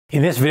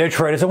In this video,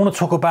 traders, I want to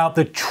talk about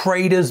the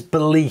trader's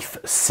belief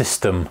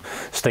system.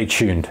 Stay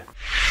tuned.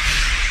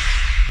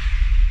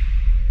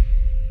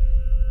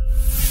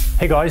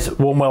 Hey guys,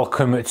 warm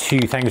welcome to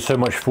you. Thank you so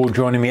much for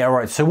joining me. All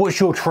right, so what's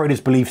your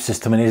trader's belief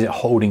system and is it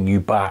holding you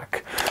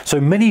back?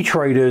 So many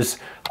traders,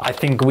 I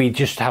think we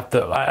just have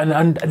to,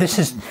 and this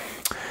is,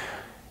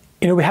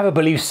 you know, we have a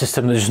belief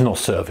system that's just not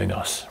serving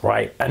us,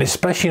 right? And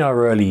especially in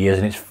our early years,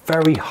 and it's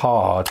very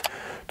hard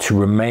to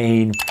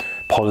remain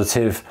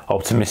positive,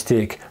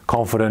 optimistic,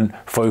 confident,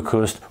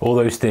 focused, all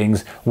those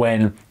things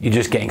when you're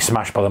just getting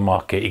smashed by the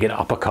market. You get an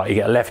uppercut, you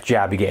get a left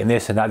jab, you're getting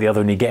this and that, the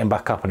other, and you're getting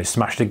back up and it's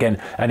smashed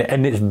again.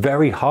 And it's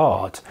very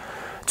hard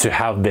to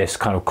have this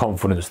kind of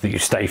confidence that you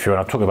stay through. And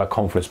I've talked about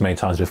confidence many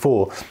times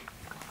before,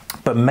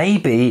 but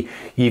maybe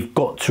you've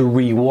got to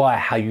rewire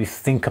how you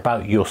think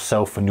about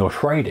yourself and your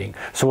trading.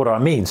 So what do I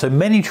mean? So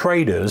many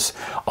traders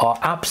are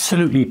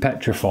absolutely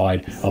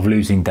petrified of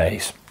losing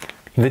days.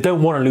 They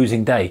don't want a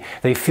losing day.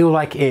 They feel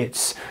like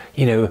it's,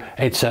 you know,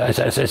 it's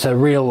a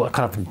real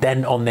kind of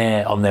dent on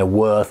their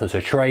worth as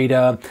a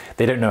trader.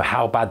 They don't know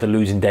how bad the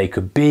losing day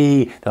could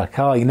be. They're like,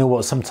 oh, you know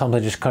what? Sometimes I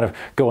just kind of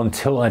go on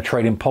tilt and I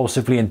trade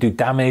impulsively and do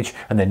damage,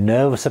 and they're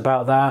nervous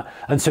about that.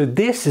 And so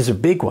this is a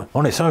big one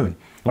on its own.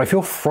 If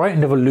you're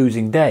frightened of a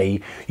losing day,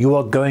 you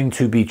are going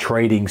to be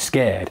trading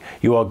scared.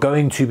 You are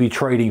going to be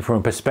trading from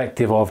a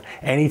perspective of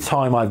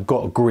anytime I've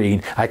got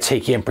green, I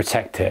take it and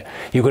protect it.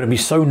 You're going to be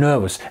so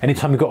nervous.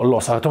 Anytime you've got a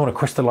loss, I don't want to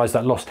crystallize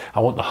that loss. I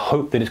want the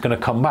hope that it's going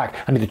to come back.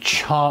 I need the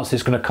chance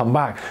it's going to come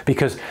back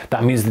because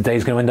that means the day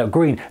is going to end up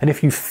green. And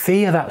if you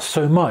fear that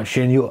so much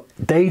in your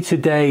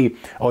day-to-day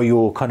or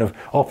your kind of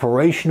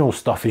operational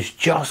stuff is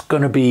just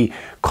going to be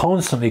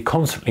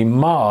constantly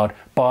marred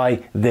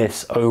by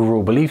this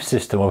overall belief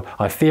system of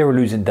I fear a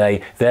losing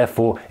day,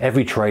 therefore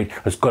every trade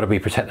has got to be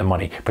protect the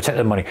money, protect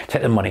the money,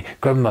 take the money,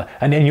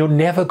 and then you're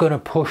never going to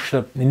push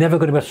you're never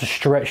going to be able to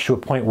stretch to a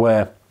point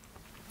where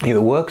it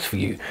works for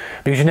you,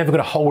 because you're never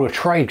going to hold a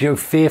trade. You're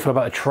fearful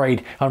about a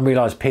trade,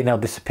 unrealized P&L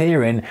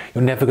disappearing,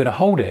 you're never going to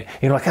hold it.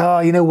 You're like, oh,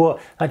 you know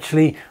what,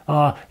 actually, you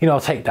know,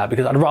 I'll take that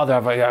because I'd rather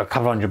have a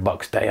couple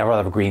 $100 day, I'd rather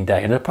have a green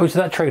day. And opposed to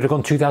that trade would have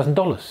gone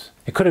 $2,000.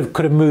 It could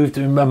have moved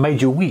a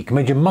major week,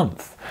 major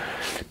month.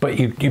 But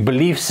your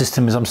belief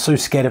system is, I'm so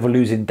scared of a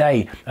losing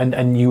day,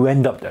 and you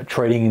end up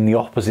trading in the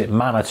opposite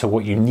manner to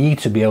what you need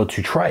to be able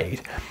to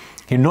trade.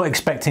 You're not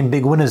expecting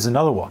big winners,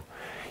 another one.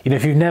 You know,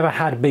 if you've never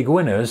had big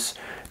winners,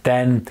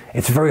 then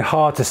it's very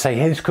hard to say,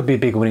 hey, this could be a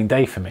big winning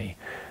day for me.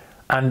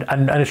 And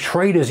as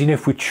traders, you know,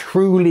 if we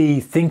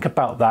truly think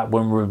about that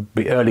when we're in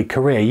the early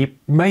career, you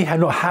may have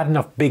not had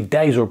enough big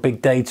days or a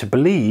big day to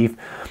believe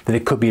that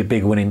it could be a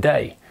big winning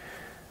day.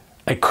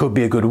 It could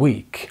be a good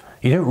week.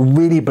 You don't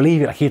really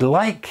believe it. Like, you'd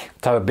like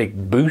to have a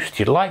big boost,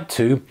 you'd like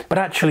to, but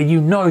actually you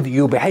know that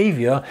your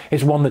behavior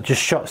is one that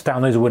just shuts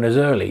down those winners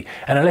early.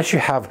 And unless you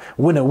have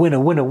winner, winner,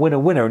 winner, winner,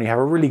 winner, and you have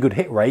a really good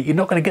hit rate, you're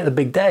not going to get the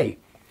big day.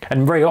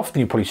 And very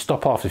often you probably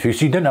stop after a few,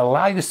 so you don't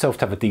allow yourself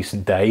to have a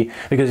decent day,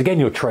 because again,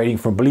 you're trading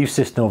from a belief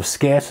system of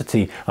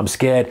scarcity. I'm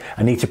scared,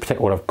 I need to protect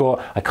what I've got,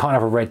 I can't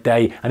have a red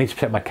day, I need to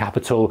protect my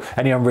capital,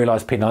 any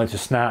unrealized P&L I need to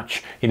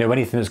snatch, you know,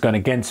 anything that's going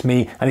against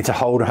me, I need to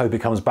hold and hope it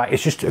comes back.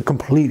 It's just a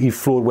completely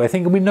flawed way of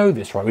thinking. We know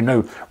this, right? We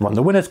know run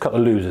the winners, cut the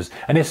losers.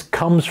 And this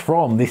comes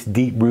from this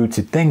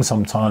deep-rooted thing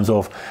sometimes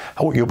of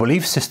what your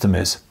belief system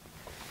is.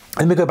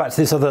 Let me go back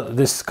to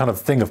this kind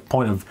of thing of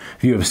point of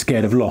view of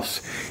scared of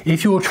loss.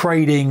 If you're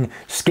trading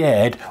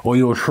scared or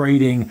you're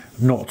trading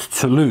not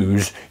to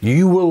lose,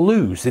 you will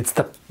lose. It's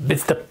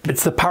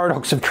the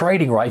paradox of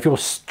trading, right? If you're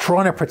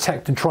trying to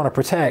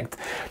protect,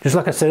 just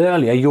like I said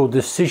earlier, your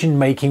decision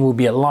making will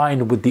be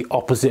aligned with the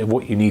opposite of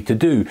what you need to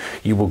do.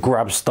 You will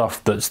grab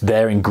stuff that's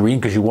there in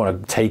green because you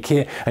want to take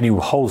it, and you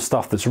will hold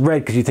stuff that's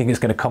red because you think it's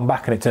going to come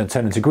back and it turns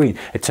into green.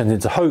 It turns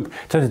into hope,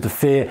 it turns into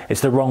fear.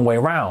 It's the wrong way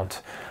around.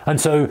 And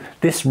so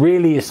this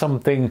really is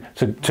something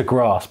to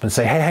grasp and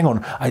say, hey, hang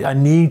on, I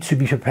need to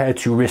be prepared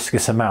to risk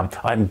this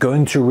amount. I'm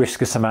going to risk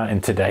this amount in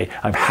today.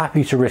 I'm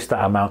happy to risk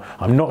that amount.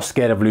 I'm not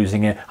scared of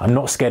losing it. I'm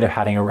not scared of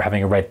having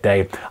a red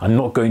day. I'm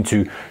not going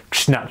to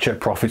snatch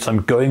at profits.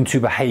 I'm going to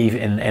behave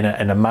in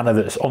a manner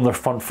that's on the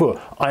front foot.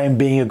 I am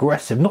being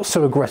aggressive, not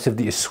so aggressive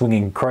that you're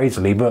swinging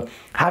crazily, but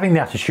having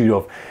the attitude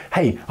of,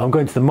 hey, I'm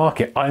going to the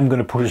market. I'm going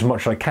to push as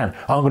much as I can.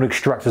 I'm going to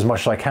extract as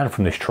much as I can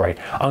from this trade.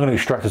 I'm going to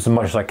extract as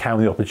much as I can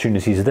with the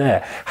opportunities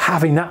there.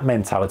 Having that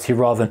mentality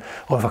rather than,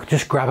 oh, if I could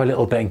just grab a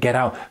little bit and get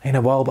out, you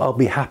know, well, I'll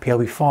be happy, I'll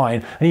be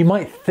fine. And you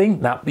might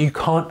think that, but you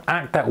can't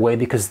act that way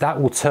because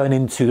that will turn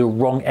into the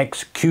wrong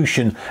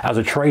execution as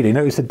a trader. You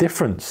notice the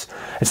difference.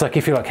 It's like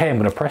if you're like, hey, I'm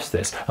going to press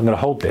this, I'm going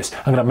to hold this,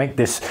 I'm going to make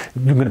this,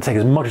 I'm going to take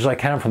as much as I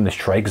can from this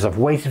trade because I've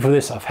waited for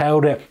this, I've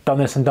held it, done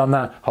this and done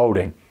that,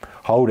 holding.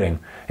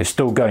 It's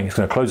still going, it's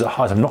going to close at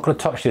highs. I'm not going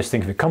to touch this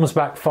thing. If it comes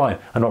back, fine.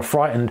 I'm not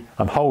frightened,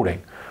 I'm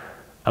holding.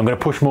 I'm going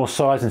to push more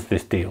size into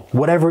this deal.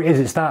 Whatever it is,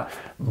 it's that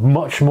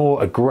much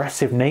more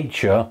aggressive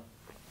nature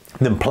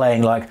than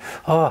playing like,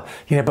 oh,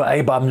 you know, but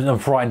I'm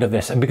frightened of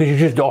this. And because you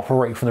just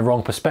operate from the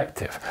wrong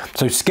perspective.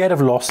 So scared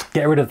of loss,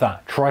 get rid of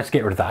that. Try to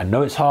get rid of that. I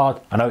know it's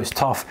hard. I know it's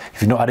tough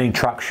if you've not had any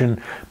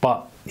traction,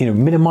 but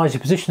minimize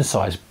your position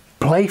size.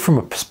 Play from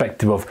a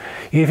perspective of,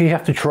 if you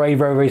have to trade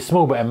very, very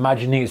small, but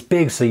imagining it's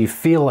big so you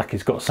feel like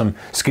it's got some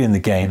skin in the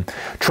game.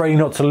 Trading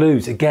not to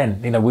lose.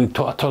 Again, we've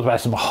talked about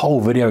this in a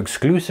whole video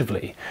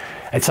exclusively.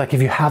 It's like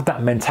if you have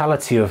that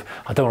mentality of,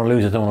 I don't want to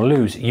lose, I don't want to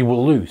lose, you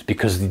will lose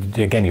because,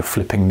 again, you're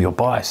flipping your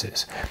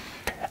biases.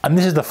 And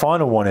this is the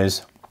final one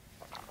is,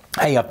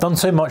 hey, I've done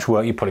so much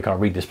work, you probably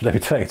can't read this, but let me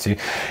tell you to,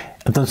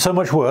 I've done so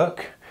much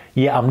work,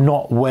 yet I'm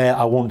not where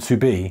I want to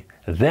be.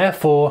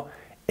 Therefore,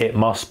 it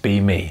must be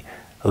me.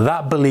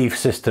 That belief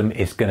system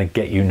is going to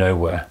get you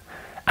nowhere.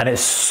 And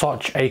it's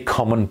such a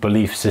common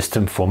belief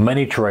system for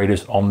many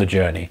traders on the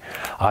journey.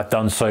 I've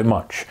done so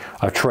much.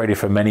 I've traded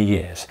for many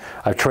years.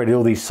 I've traded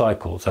all these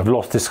cycles. I've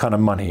lost this kind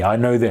of money. I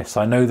know this,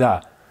 I know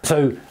that.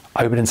 So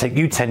I hope it didn't take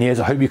you 10 years.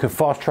 I hope you can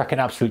fast track in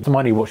absolute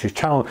money, watch this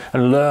channel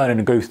and learn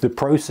and go through the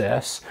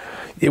process.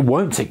 It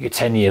won't take you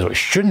 10 years, or it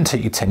shouldn't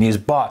take you 10 years,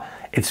 but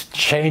it's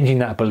changing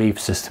that belief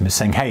system. It's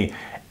saying, hey,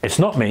 it's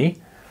not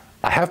me.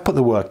 I have put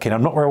the work in.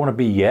 I'm not where I want to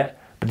be yet.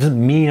 But it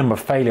doesn't mean I'm a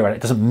failure at it.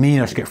 It doesn't mean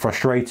I should get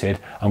frustrated.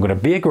 I'm going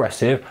to be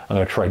aggressive. I'm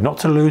going to trade not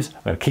to lose.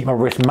 I'm going to keep my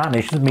risk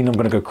managed. It doesn't mean I'm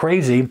going to go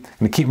crazy. I'm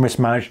going to keep my risk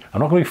managed.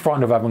 I'm not going to be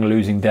frightened of having a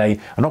losing day.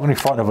 I'm not going to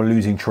be frightened of a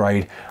losing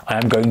trade. I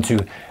am going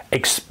to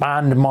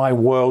expand my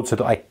world so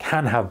that I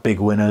can have big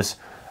winners.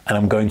 And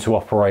I'm going to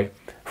operate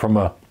from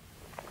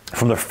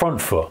the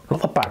front foot,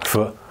 not the back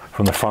foot,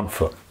 from the front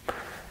foot.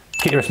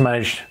 Keep your risk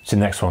managed. See you in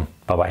the next one.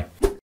 Bye-bye.